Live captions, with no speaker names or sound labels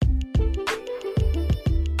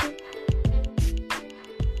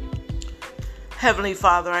Heavenly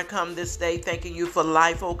Father, I come this day thanking you for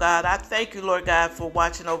life, oh God. I thank you, Lord God, for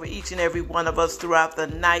watching over each and every one of us throughout the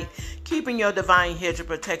night, keeping your divine hedge of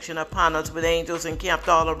protection upon us with angels encamped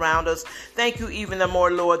all around us. Thank you even the more,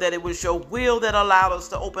 Lord, that it was your will that allowed us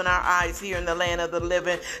to open our eyes here in the land of the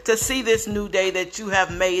living to see this new day that you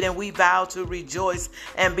have made, and we vow to rejoice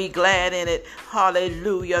and be glad in it.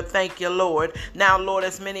 Hallelujah. Thank you, Lord. Now, Lord,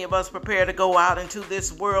 as many of us prepare to go out into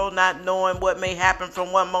this world, not knowing what may happen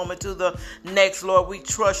from one moment to the next, Lord, we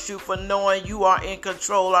trust you for knowing you are in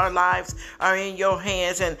control. Our lives are in your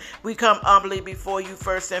hands, and we come humbly before you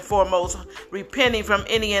first and foremost, repenting from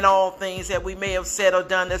any and all things that we may have said or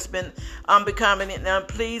done that's been unbecoming and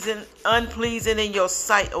unpleasing in your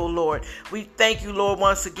sight, oh Lord. We thank you, Lord,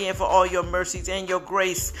 once again for all your mercies and your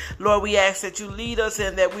grace. Lord, we ask that you lead us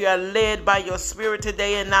and that we are led by your spirit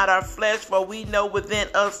today and not our flesh, for we know within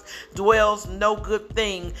us dwells no good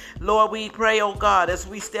thing. Lord, we pray, oh God, as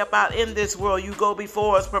we step out in this world, you go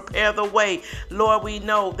before us, prepare the way. Lord, we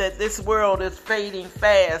know that this world is fading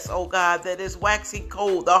fast, oh God, that it's waxing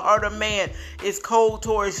cold. The heart of man is cold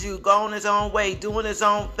towards you, going his own way, doing his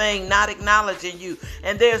own thing, not acknowledging you.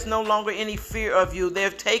 And there's no longer any fear of you.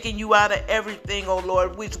 They've taken you out of everything, oh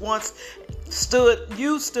Lord, which once stood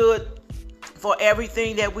for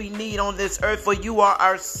everything that we need on this earth, for you are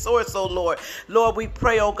our source, oh Lord. Lord, we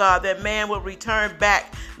pray, oh God, that man will return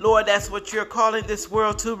back. Lord, that's what you're calling this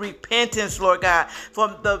world to, repentance, Lord God. For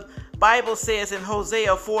the Bible says in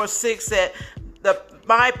Hosea 4:6 that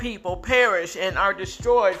my people perish and are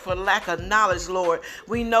destroyed for lack of knowledge, Lord.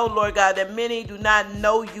 We know, Lord God, that many do not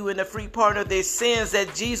know you in the free pardon of their sins,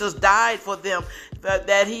 that Jesus died for them,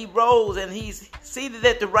 that he rose and he's seated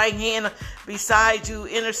at the right hand beside you,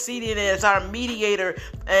 interceding as our mediator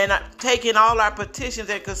and taking all our petitions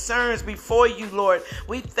and concerns before you, Lord.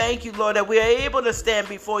 We thank you, Lord, that we are able to stand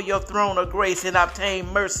before your throne of grace and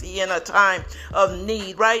obtain mercy in a time of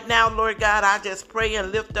need. Right now, Lord God, I just pray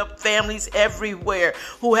and lift up families everywhere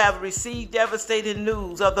who have received devastating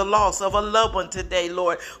news of the loss of a loved one today,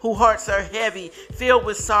 Lord, whose hearts are heavy, filled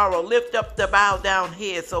with sorrow. Lift up the bowed down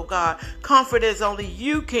heads, oh God. Comfort as only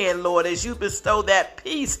you can, Lord, as you bestow that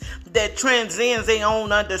peace that transcends their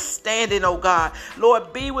own understanding, oh God.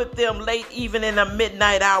 Lord, be with them late, even in the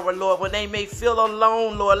midnight hour, Lord, when they may feel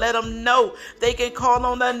alone, Lord. Let them know they can call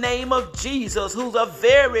on the name of Jesus, who's a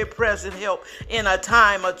very present help in a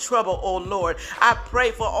time of trouble, oh Lord. I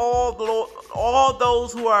pray for all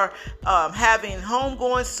those who are having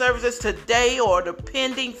homegoing services today, or the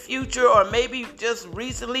pending future, or maybe just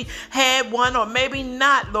recently had one, or maybe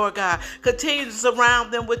not, Lord God. Continue to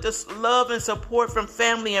surround them with this love and support from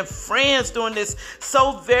family and friends during this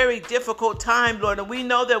so very difficult time, Lord. And we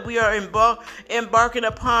know that we are embarking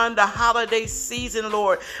upon the holiday season,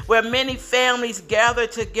 Lord, where many families gather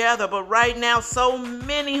together. But right now, so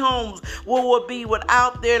many homes will be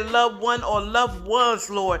without their loved one or loved ones,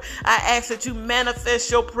 Lord. I ask that you manifest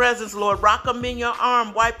your presence, Lord. Rock them in your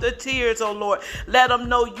arm. Wipe the tears, oh Lord. Let them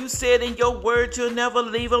know you said in your word you'll never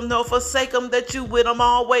leave them nor forsake them, that you with them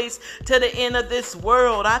always to the end of this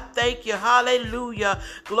world. I thank you. Hallelujah.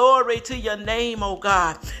 Glory to your name, oh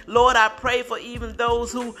God. Lord, I pray for even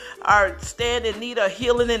those who are standing in need of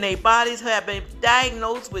healing in their bodies, who have been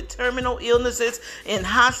diagnosed with terminal illnesses in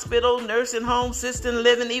hospital, nursing home, assisted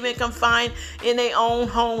living, even confined in their own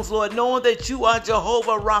homes, Lord, knowing that you are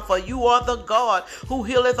Jehovah Rapha. You are the God who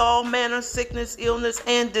healeth all manner of sickness, illness,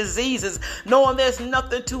 and diseases, knowing there's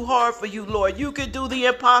nothing too hard for you, Lord. You can do the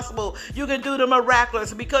impossible. You can do the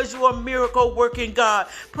miraculous, because you are a miracle working God.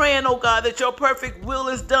 Praying, oh God, that your perfect will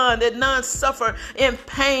is done, that none suffer in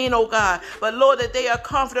pain, oh God, but Lord, that they are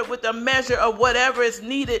confident with the measure of whatever is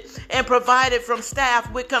needed and provided from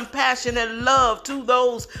staff with compassion and love to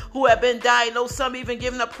those who have been diagnosed, some even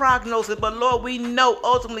given a prognosis. But Lord, we know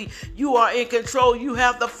ultimately you are in control. You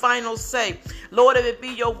have the final say. Lord, if it be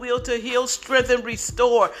your will to heal, strengthen,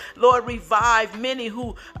 restore, Lord, revive many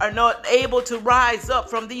who are not able to rise up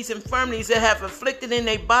from these infirmities that have afflicted in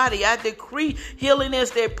their body. I decree healing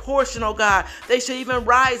is their portion, oh God. They should even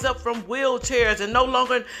rise up from wheelchairs and no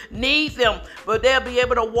longer need them, but they'll be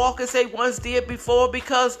able to walk as they once did before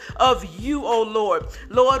because of you, oh Lord.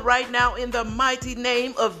 Lord, right now, in the mighty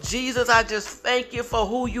name of Jesus, I just thank you for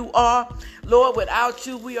who you are. Lord, without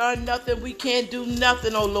you, we are nothing. We can't do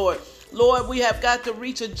nothing, oh Lord. Lord, we have got to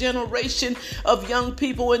reach a generation of young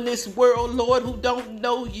people in this world, Lord, who don't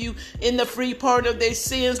know you in the free pardon of their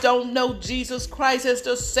sins, don't know Jesus Christ as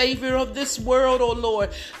the Savior of this world, oh Lord.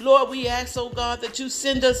 Lord, we ask, oh God, that you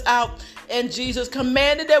send us out, and Jesus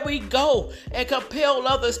commanded that we go and compel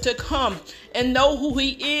others to come and know who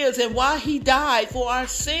he is and why he died for our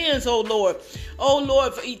sins, oh Lord. Oh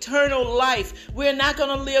Lord, for eternal life. We're not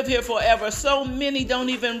going to live here forever. So many don't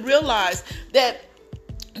even realize that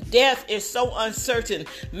death is so uncertain.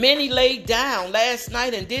 Many laid down last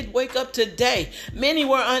night and did wake up today. Many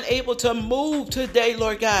were unable to move today,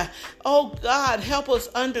 Lord God. Oh God, help us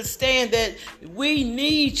understand that we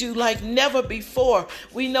need you like never before.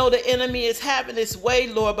 We know the enemy is having his way,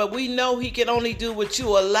 Lord, but we know he can only do what you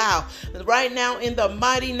allow. Right now, in the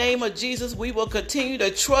mighty name of Jesus, we will continue to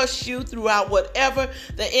trust you throughout whatever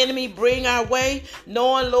the enemy bring our way,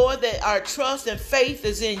 knowing, Lord, that our trust and faith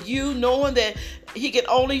is in you, knowing that he can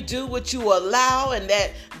only do what you allow, and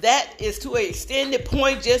that is to an extended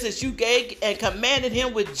point, just as you gave and commanded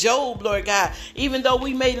him with Job, Lord God. Even though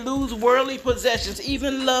we may lose worldly possessions,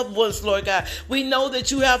 even loved ones, Lord God, we know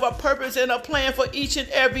that you have a purpose and a plan for each and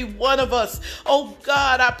every one of us. Oh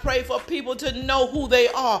God, I pray for people to know who they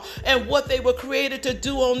are and what they were created to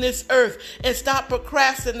do on this earth, and stop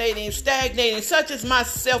procrastinating and stagnating, such as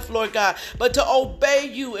myself, Lord God, but to obey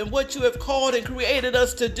you and what you have called and created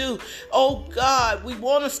us to do. Oh God, we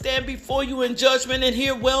want to stand before you in judgment and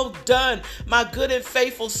hear, well done, my good and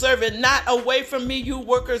faithful servant. Not away from me, you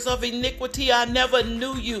workers of iniquity. I never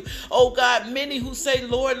knew you. Oh God, many who say,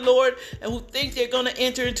 Lord, Lord, and who think they're going to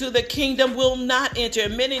enter into the kingdom will not enter.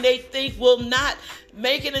 Many they think will not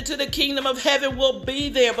make it into the kingdom of heaven will be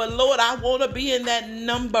there. But Lord, I want to be in that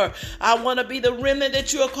number. I want to be the remnant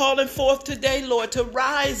that you are calling forth today, Lord, to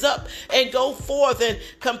rise up and go forth and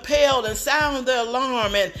compel and sound the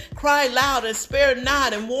alarm and cry loud and spare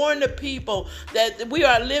not and warn the people that we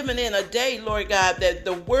are living in a day, Lord God, that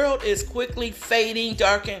the world is quickly fading,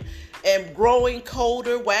 darkening, and growing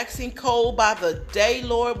colder, waxing cold by the day,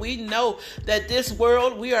 Lord. We know that this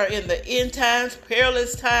world, we are in the end times,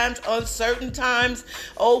 perilous times, uncertain times,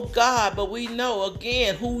 oh God, but we know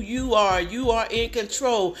again who you are. You are in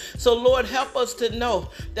control. So Lord, help us to know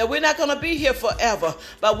that we're not going to be here forever,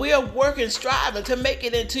 but we are working, striving to make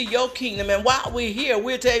it into your kingdom. And while we're here,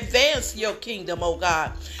 we're to advance your kingdom, oh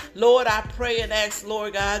God. Lord, I pray and ask,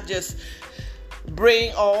 Lord God, just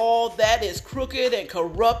bring all that is crooked and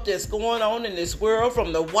corrupt that's going on in this world,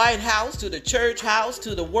 from the White House to the church house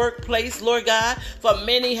to the workplace, Lord God. For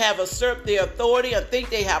many have usurped their authority and think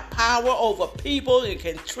they have power over people and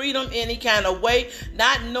can treat them any kind of way,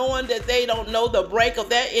 not knowing that they don't know the break of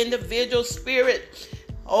that individual spirit.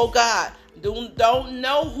 Oh God, don't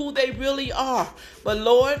know who they really are. But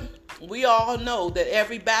Lord, we all know that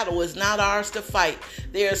every battle is not ours to fight.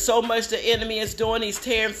 There's so much the enemy is doing. He's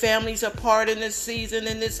tearing families apart in this season,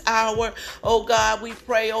 in this hour. Oh God, we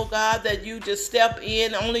pray, oh God, that you just step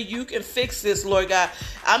in. Only you can fix this, Lord God.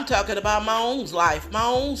 I'm talking about my own life, my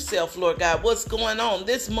own self, Lord God. What's going on?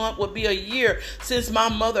 This month will be a year since my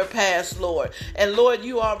mother passed, Lord. And Lord,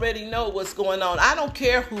 you already know what's going on. I don't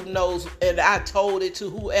care who knows, and I told it to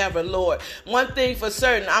whoever, Lord. One thing for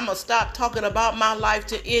certain, I'm going to stop talking about my life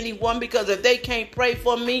to anyone, because if they can't pray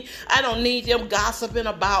for me, I don't need them gossiping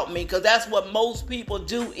about me, because that's what most people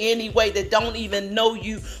do anyway, that don't even know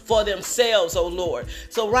you for themselves, oh Lord.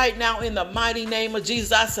 So right now, in the mighty name of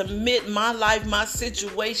Jesus, I submit my life, my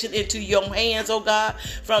situation into your hands, oh God,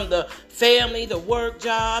 from the family, the work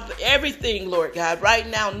job, everything, Lord God, right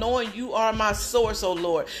now, knowing you are my source, oh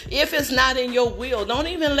Lord. If it's not in your will, don't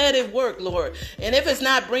even let it work, Lord. And if it's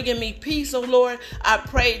not bringing me peace, oh Lord, I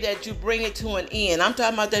pray that you bring it to an end. I'm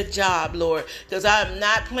talking about that job, Lord, because I'm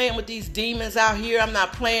not playing with these demons out here. I'm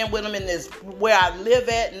not playing with them in this, where I live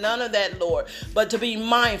at, none of that, Lord. But to be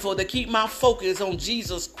mindful, to keep my focus on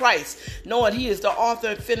Jesus Christ, knowing he is the author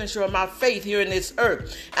and finisher of my faith here in this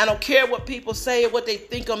earth. I don't care what people say or what they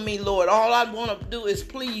think of me, Lord. All I want to do is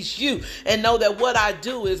please you and know that what I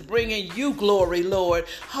do is bringing you glory, Lord.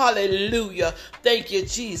 Hallelujah. Thank you,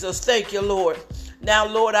 Jesus. Thank you, Lord. Now,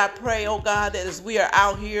 Lord, I pray, oh God, that as we are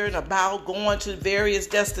out here and about going to various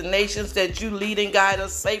destinations, that you lead and guide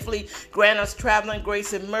us safely. Grant us traveling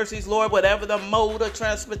grace and mercies, Lord, whatever the mode of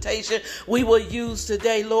transportation we will use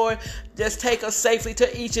today, Lord. Just take us safely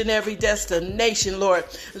to each and every destination, Lord.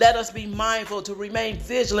 Let us be mindful to remain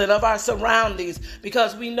vigilant of our surroundings,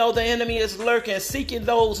 because we know the enemy is lurking, seeking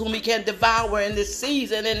those whom he can devour in this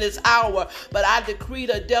season, in this hour. But I decree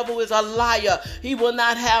the devil is a liar. He will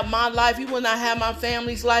not have my life. He will not have my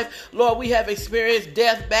family's life. Lord, we have experienced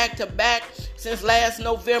death back to back since last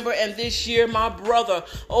November and this year, my brother,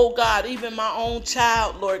 oh God, even my own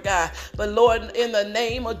child, Lord God. But Lord, in the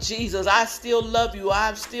name of Jesus, I still love you.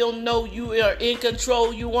 I still know you are in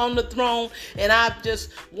control. You on the throne. And I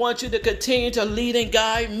just want you to continue to lead and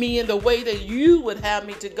guide me in the way that you would have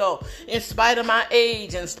me to go. In spite of my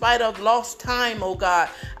age, in spite of lost time, oh God,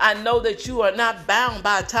 I know that you are not bound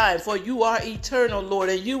by time, for you are eternal, Lord,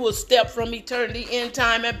 and you will step from eternity in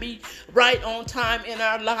time and be right on time in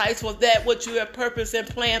our lives for that what you have purposed and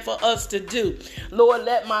planned for us to do. Lord,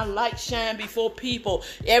 let my light shine before people,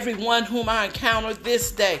 everyone whom I encounter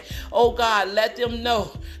this day. Oh God, let them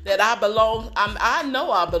know that I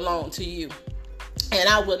know I belong to you. And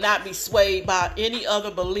I will not be swayed by any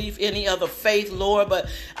other belief, any other faith, Lord. But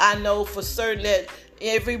I know for certain that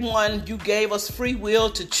everyone, you gave us free will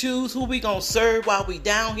to choose who we gonna serve while we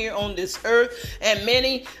down here on this earth. And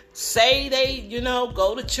many say they,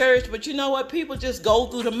 go to church, but you know what? People just go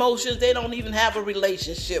through the motions. They don't even have a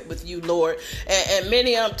relationship with you, Lord. And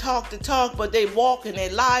many of them talk the talk, but they walk and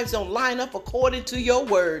their lives don't line up according to your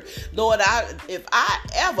word. Lord,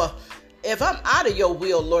 if I'm out of your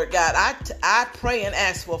will, Lord God, I pray and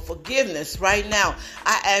ask for forgiveness right now.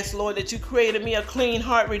 I ask, Lord, that you created me a clean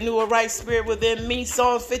heart, renew a right spirit within me.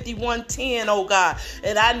 Psalms 51:10, oh God.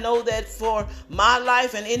 And I know that for my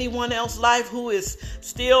life and anyone else's life who is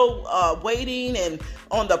still waiting and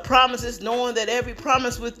on the promises, knowing that every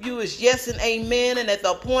promise with you is yes and amen, and at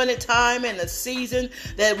the appointed time and the season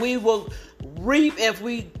that we will reap if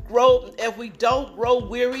we don't grow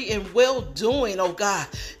weary in well doing, oh God.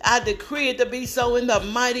 I decree it to be so in the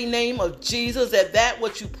mighty name of Jesus, that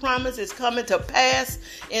what you promised is coming to pass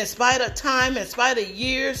in spite of time, in spite of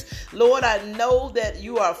years. Lord, I know that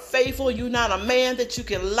you are faithful. You're not a man that you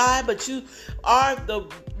can lie, but you are the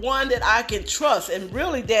one that I can trust. And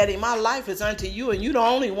really, Daddy, my life is unto you, and you're the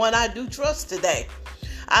only one I do trust today.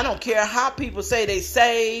 I don't care how people say they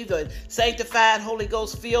saved or sanctified, Holy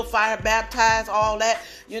Ghost filled, fire baptized, all that.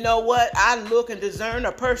 You know what? I look and discern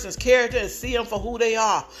a person's character and see them for who they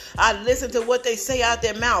are. I listen to what they say out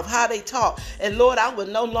their mouth, how they talk. And Lord, I will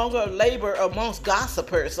no longer labor amongst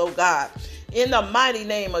gossipers, oh God. In the mighty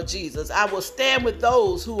name of Jesus, I will stand with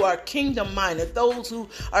those who are kingdom-minded, those who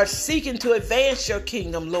are seeking to advance your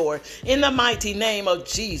kingdom, Lord. In the mighty name of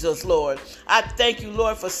Jesus, Lord, I thank you,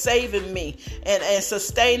 Lord, for saving me and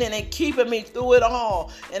sustaining and keeping me through it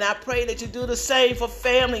all. And I pray that you do the same for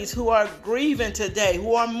families who are grieving today,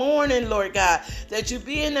 who are mourning, Lord God, that you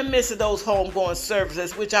be in the midst of those homegoing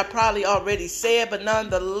services, which I probably already said, but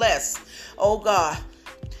nonetheless, oh God.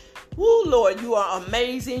 Woo, Lord, you are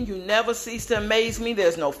amazing. You never cease to amaze me.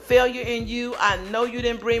 There's no failure in you. I know you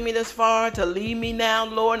didn't bring me this far to leave me now,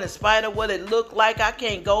 Lord, in spite of what it looked like. I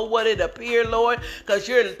can't go what it appeared, Lord, because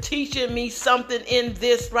you're teaching me something in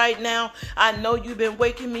this right now. I know you've been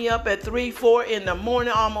waking me up at 3, 4 in the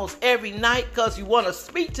morning almost every night because you want to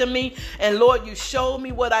speak to me. And Lord, you showed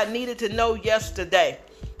me what I needed to know yesterday.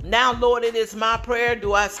 Now, Lord, it is my prayer.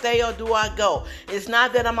 Do I stay or do I go? It's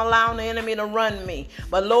not that I'm allowing the enemy to run me.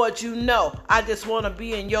 But, Lord, you know, I just want to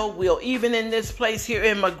be in your will, even in this place here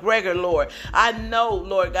in McGregor, Lord. I know,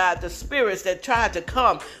 Lord God, the spirits that tried to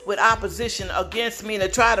come with opposition against me and to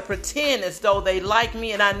try to pretend as though they like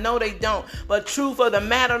me, and I know they don't. But truth of the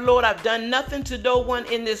matter, Lord, I've done nothing to no one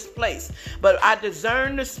in this place. But I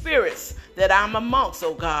discern the spirits that I'm amongst,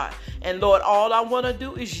 oh God. And, Lord, all I want to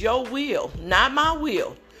do is your will, not my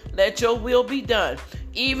will. Let your will be done.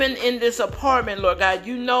 Even in this apartment, Lord God,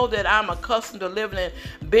 you know that I'm accustomed to living in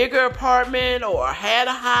bigger apartment or had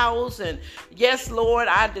a house. And yes, Lord,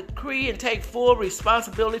 I decree and take full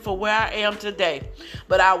responsibility for where I am today.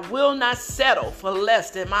 But I will not settle for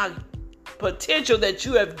less than my potential that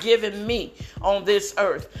you have given me on this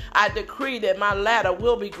earth. I decree that my latter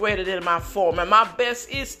will be greater than my former, and my best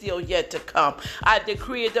is still yet to come. I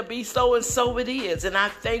decree it to be so, and so it is. And I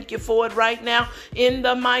thank you for it right now in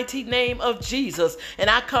the mighty name of Jesus. And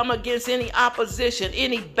I come against any opposition,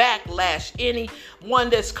 any backlash, anyone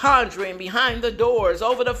that's conjuring behind the doors,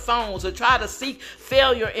 over the phones, or try to seek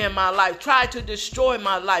failure in my life, try to destroy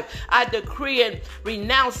my life. I decree and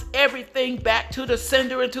renounce everything back to the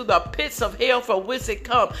sender and to the pits of hell for which it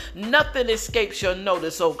come. Nothing escapes your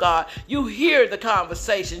notice, oh God. You hear the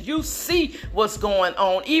conversations. You see what's going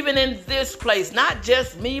on, even in this place, not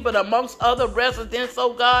just me, but amongst other residents,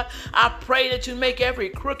 oh God. I pray that you make every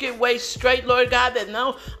crooked way straight, Lord God, that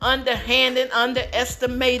no underhanding,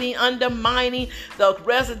 underestimating, undermining the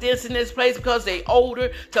residents in this place because they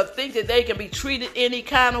older to think that they can be treated any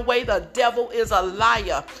kind of way. The devil is a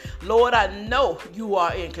liar. Lord, I know you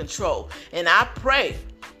are in control, and I pray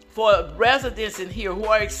for residents in here who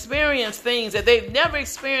are experiencing things that they've never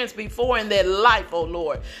experienced before in their life, oh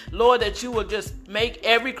Lord. Lord, that you will just make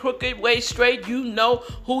every crooked way straight. You know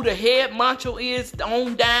who the head macho is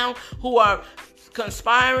on down, who are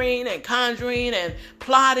conspiring and conjuring and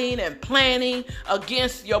plotting and planning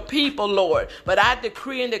against your people, Lord. But I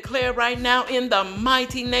decree and declare right now in the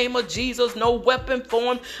mighty name of Jesus, no weapon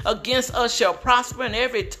formed against us shall prosper, and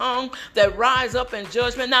every tongue that rise up in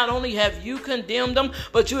judgment, not only have you condemned them,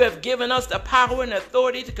 but you have given us the power and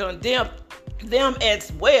authority to condemn them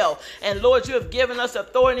as well. And Lord, you have given us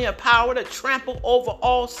authority and power to trample over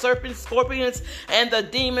all serpents, scorpions, and the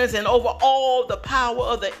demons, and over all the power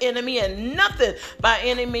of the enemy, and nothing by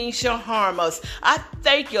any means shall harm us. I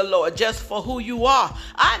thank you, Lord, just for who you are.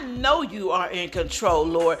 I know you are in control,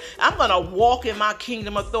 Lord. I'm going to walk in my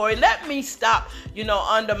kingdom authority. Let me stop,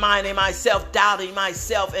 undermining myself, doubting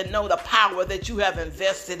myself, and know the power that you have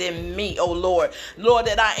invested in me, oh Lord. Lord,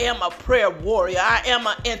 that I am a prayer warrior. I am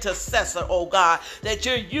an intercessor, oh God, that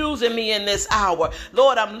you're using me in this hour.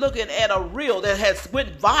 Lord, I'm looking at a reel that has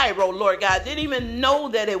went viral, Lord God. Didn't even know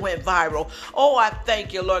that it went viral. Oh, I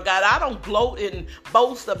thank you, Lord God. I don't gloat and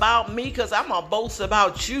boast about me, because I'm going to boast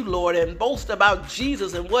about you, Lord, and boast about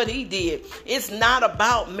Jesus and what he did. It's not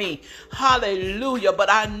about me. Hallelujah. But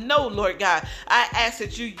I know, Lord God, I ask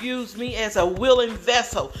that you use me as a willing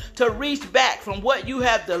vessel to reach back from what you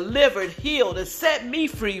have delivered, healed, and set me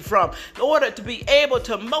free from, in order to be able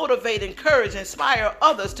to motivate, encourage, inspire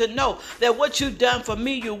others to know that what you've done for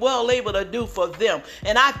me, you're well able to do for them.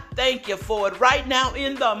 And I thank you for it right now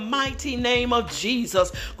in the mighty name of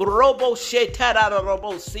Jesus.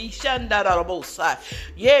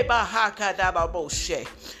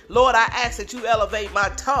 Lord, I ask that you elevate my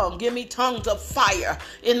tongue. Give me tongues of fire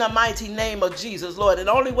in the mighty name of Jesus, Lord. And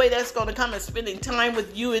the only way that's going to come is spending time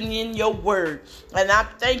with you and in your word. And I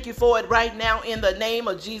thank you for it right now in the name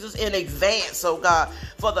of Jesus in advance, oh God,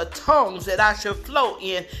 for the tongues that I should flow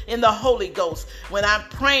in the Holy Ghost when I'm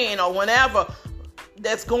praying or whenever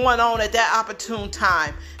that's going on at that opportune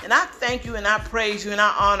time. And I thank you and I praise you and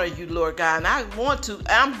I honor you, Lord God. And I'm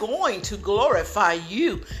going to glorify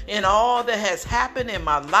you in all that has happened in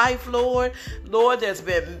my life, Lord. Lord,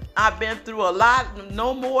 I've been through a lot,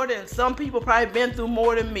 no more than some people probably been through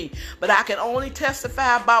more than me. But I can only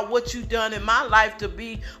testify about what you've done in my life to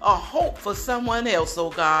be a hope for someone else, oh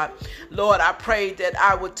God. Lord, I pray that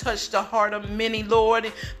I would touch the heart of many,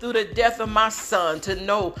 Lord, through the death of my son, to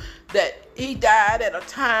know that he died at a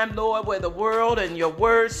time, Lord, where the world and your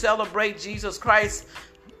word celebrate Jesus Christ's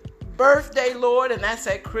birthday, Lord, and that's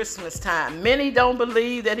at Christmas time. Many don't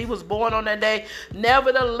believe that he was born on that day.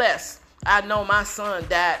 Nevertheless, I know my son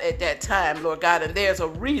died at that time, Lord God, and there's a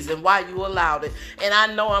reason why you allowed it. And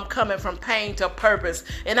I know I'm coming from pain to purpose,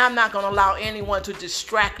 and I'm not going to allow anyone to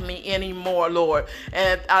distract me anymore, Lord.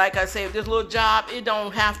 And like I say, this little job, it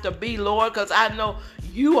don't have to be, Lord, because I know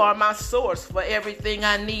you are my source for everything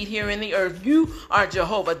I need here in the earth. You are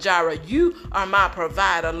Jehovah Jireh. You are my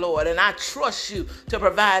provider, Lord. And I trust you to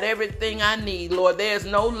provide everything I need, Lord. There's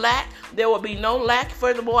no lack. There will be no lack.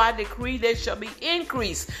 Furthermore, I decree there shall be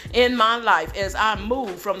increase in my life as I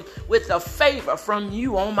move with the favor from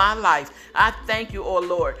you on my life. I thank you, oh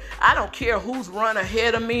Lord. I don't care who's run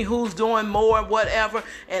ahead of me, who's doing more, whatever.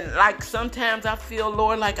 And like sometimes I feel,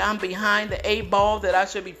 Lord, like I'm behind the 8 ball, that I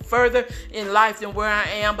should be further in life than where I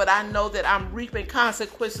am. But I know that I'm reaping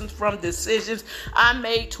consequences from decisions I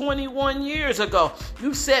made 21 years ago.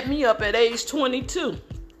 You set me up at age 22.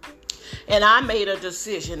 And I made a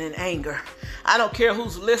decision in anger. I don't care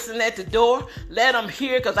who's listening at the door. Let them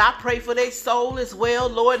hear, because I pray for their soul as well,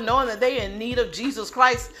 Lord, knowing that they're in need of Jesus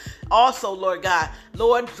Christ also, Lord God.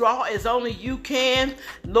 Lord, draw as only you can.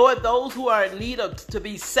 Lord, those who are in need of to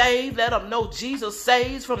be saved, let them know Jesus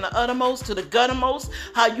saves from the uttermost to the guttermost.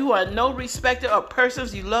 How you are no respecter of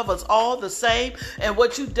persons. You love us all the same. And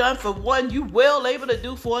what you've done for one, you well able to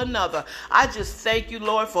do for another. I just thank you,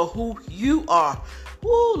 Lord, for who you are.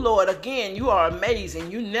 Oh, Lord, again, you are amazing.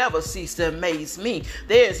 You never cease to amaze me.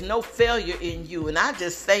 There is no failure in you. And I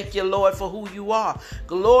just thank you, Lord, for who you are.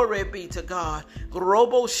 Glory be to God.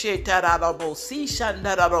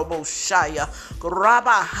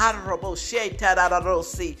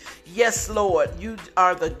 Yes, Lord, you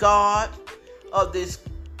are the God of this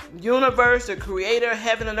universe, the creator of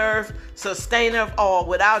heaven and earth, sustainer of all.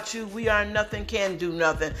 Without you, we are nothing, can do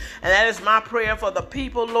nothing. And that is my prayer for the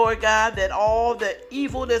people, Lord God, that all the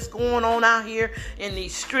evil that's going on out here in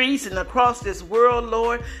these streets and across this world,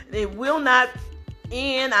 Lord, it will not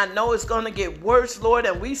end. I know it's going to get worse, Lord,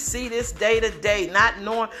 and we see this day to day, not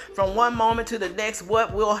knowing from one moment to the next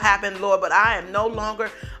what will happen, Lord. But I am no longer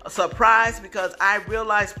surprised, because I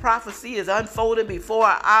realize prophecy is unfolded before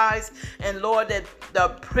our eyes. And Lord, that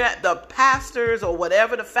the pastors or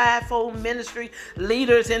whatever the fivefold ministry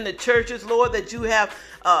leaders in the churches, Lord, that you have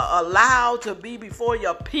allowed to be before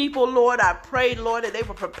your people, Lord, I pray, Lord, that they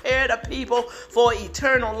will prepare the people for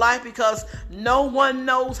eternal life, because no one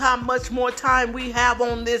knows how much more time we have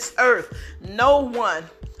on this earth. No one.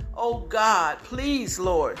 Oh God, please,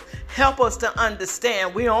 Lord, help us to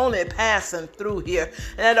understand we're only passing through here.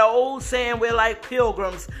 And the old saying, we're like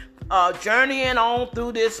pilgrims journeying on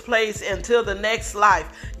through this place until the next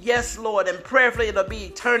life. Yes, Lord, and prayerfully it'll be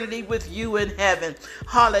eternity with you in heaven.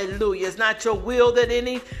 Hallelujah. It's not your will that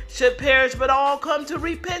any should perish, but all come to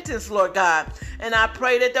repentance, Lord God. And I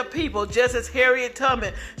pray that the people, just as Harriet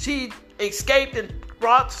Tubman, she escaped and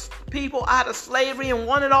brought people out of slavery and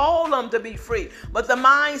wanted all of them to be free. But the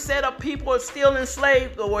mindset of people are still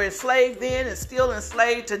enslaved, or were enslaved then and still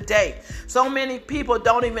enslaved today. So many people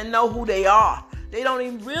don't even know who they are. They don't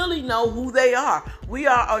even really know who they are. We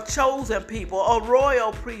are a chosen people, a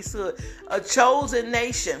royal priesthood, a chosen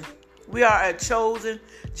nation. We are a chosen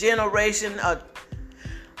generation.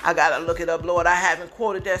 I got to look it up, Lord. I haven't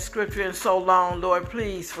quoted that scripture in so long. Lord,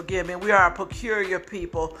 please forgive me. We are a peculiar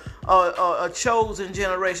people, a chosen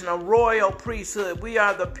generation, a royal priesthood. We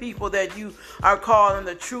are the people that you are calling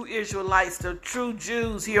the true Israelites, the true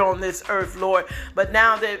Jews here on this earth, Lord. But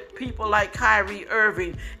now that people like Kyrie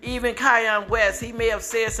Irving, even Kanye West, he may have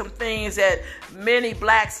said some things that many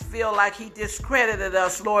blacks feel like he discredited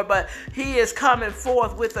us, Lord. But he is coming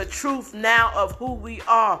forth with the truth now of who we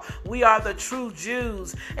are. We are the true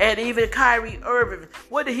Jews. And even Kyrie Irving,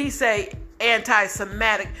 what did he say?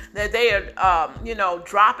 Anti-Semitic, that they are,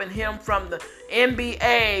 dropping him from the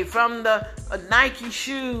NBA, from the Nike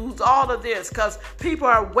shoes, all of this, because people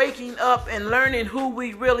are waking up and learning who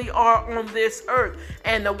we really are on this earth.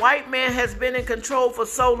 And the white man has been in control for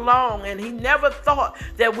so long, and he never thought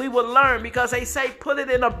that we would learn, because they say put it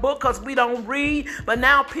in a book because we don't read. But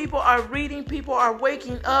now people are reading, people are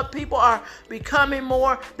waking up, people are becoming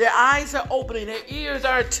more, their eyes are opening, their ears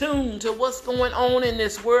are tuned to what's going on in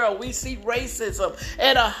this world. We see racism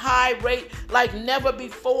at a high rate like never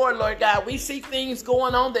before, Lord God. We see things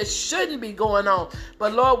going on that shouldn't be going on.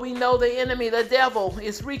 But Lord, we know the enemy, the devil,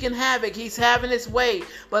 is wreaking havoc. He's having his way.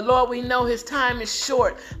 But Lord, we know his time is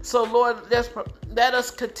short. So Lord, let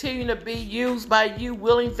us continue to be used by you,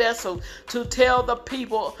 willing vessels, to tell the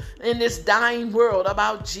people in this dying world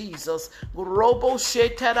about Jesus.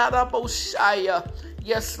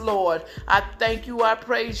 Yes, Lord. I thank you. I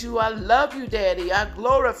praise you. I love you, Daddy. I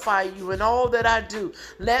glorify you in all that I do.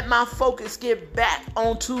 Let my focus get back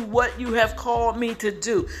onto what you have called me to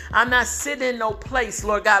do. I'm not sitting in no place,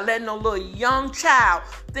 Lord God, letting no little young child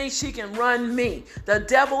think she can run me. The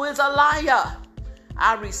devil is a liar.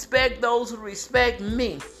 I respect those who respect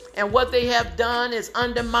me. And what they have done is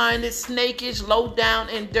undermined, snakish, low down,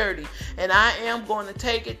 and dirty. And I am going to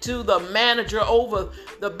take it to the manager over,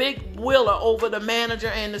 the big wheeler over the manager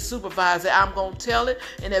and the supervisor. I'm going to tell it.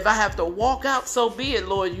 And if I have to walk out, so be it,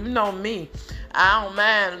 Lord. You know me. I don't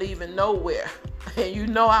mind leaving nowhere. And you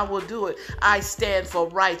know I will do it. I stand for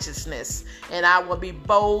righteousness. And I will be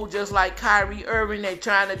bold, just like Kyrie Irving. They're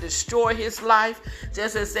trying to destroy his life,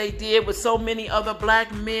 just as they did with so many other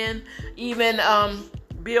black men. Even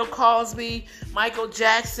Bill Cosby, Michael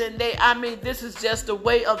Jackson. This is just the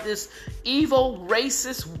way of this evil,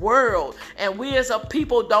 racist world. And we as a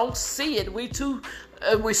people don't see it. We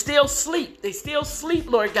still sleep. They still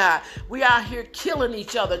sleep, Lord God. We out here killing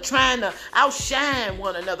each other, trying to outshine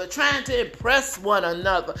one another, trying to impress one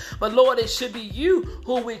another. But Lord, it should be you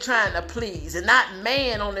who we're trying to please, and not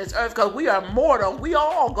man on this earth, because we are mortal. We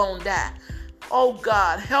all gonna die. Oh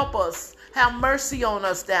God, help us. Have mercy on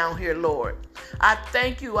us down here, Lord. I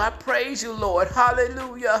thank you. I praise you, Lord.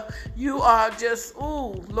 Hallelujah. You are just,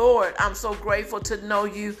 Lord, I'm so grateful to know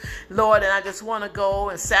you, Lord. And I just want to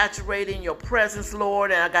go and saturate in your presence,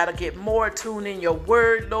 Lord. And I got to get more tuned in your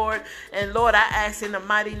word, Lord. And Lord, I ask in the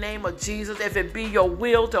mighty name of Jesus, if it be your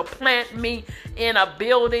will to plant me in a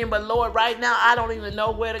building. But Lord, right now, I don't even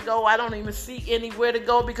know where to go. I don't even see anywhere to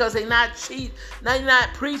go, because they're not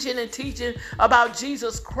preaching and teaching about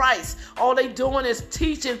Jesus Christ. All they doing is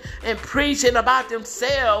teaching and preaching about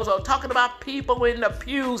themselves, or talking about people in the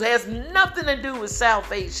pews. It has nothing to do with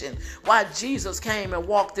salvation. Why Jesus came and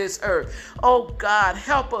walked this earth. Oh God,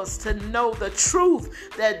 help us to know the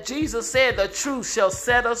truth, that Jesus said the truth shall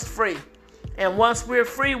set us free. And once we're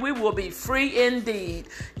free, we will be free indeed.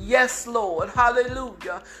 Yes, Lord.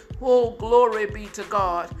 Hallelujah. Oh, glory be to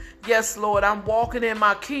God. Yes, Lord, I'm walking in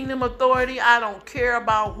my kingdom authority. I don't care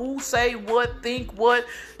about who say what, think what,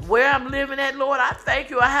 where I'm living at, Lord. I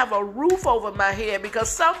thank you. I have a roof over my head because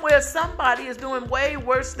somewhere somebody is doing way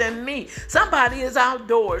worse than me. Somebody is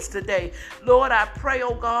outdoors today. Lord, I pray,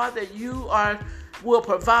 oh God, that you will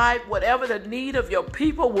provide whatever the need of your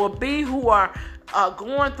people will be who are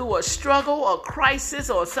going through a struggle, a crisis,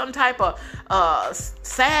 or some type of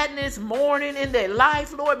sadness, mourning in their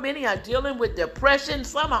life, Lord. Many are dealing with depression.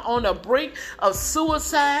 Some are on the brink of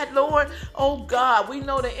suicide, Lord. Oh God, we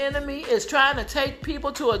know the enemy is trying to take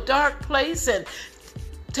people to a dark place and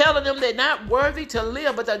telling them they're not worthy to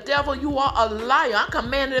live. But the devil, you are a liar. I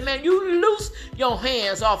commanded the man, you loose your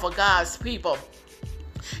hands off of God's people.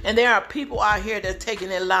 And there are people out here that are taking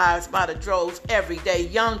their lives by the droves every day,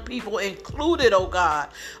 young people included, oh God.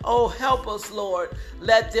 Oh, help us, Lord.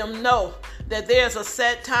 Let them know that there's a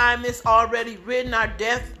set time. It's already written, our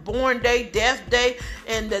born day, death day,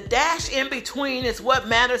 and the dash in between is what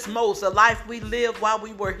matters most, the life we lived while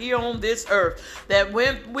we were here on this earth. That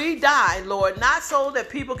when we die, Lord, not so that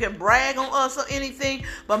people can brag on us or anything,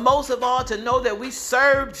 but most of all to know that we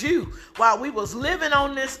served you while we was living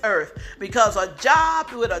on this earth. Because a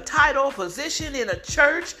job with a title, position in a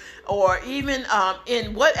church, or even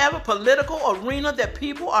in whatever political arena that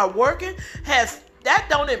people are working, that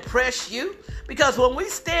don't impress you. Because when we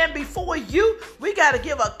stand before you, we got to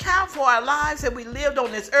give account for our lives that we lived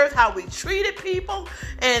on this earth, how we treated people,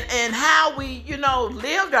 and how we,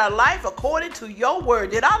 lived our life according to your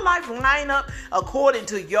word. Did our life line up according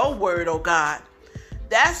to your word, oh God?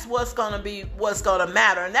 That's what's going to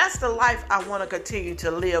matter. And that's the life I want to continue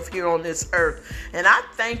to live here on this earth. And I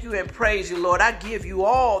thank you and praise you, Lord. I give you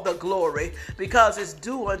all the glory because it's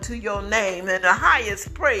due unto your name and the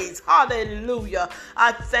highest praise. Hallelujah.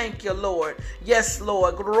 I thank you, Lord. Yes,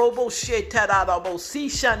 Lord.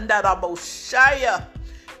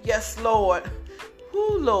 Yes, Lord.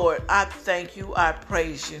 Ooh, Lord, I thank you. I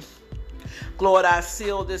praise you. Lord, I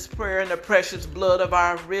seal this prayer in the precious blood of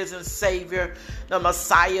our risen Savior, the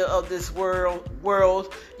Messiah of this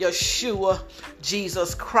world, Yeshua,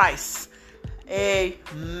 Jesus Christ.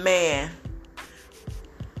 Amen.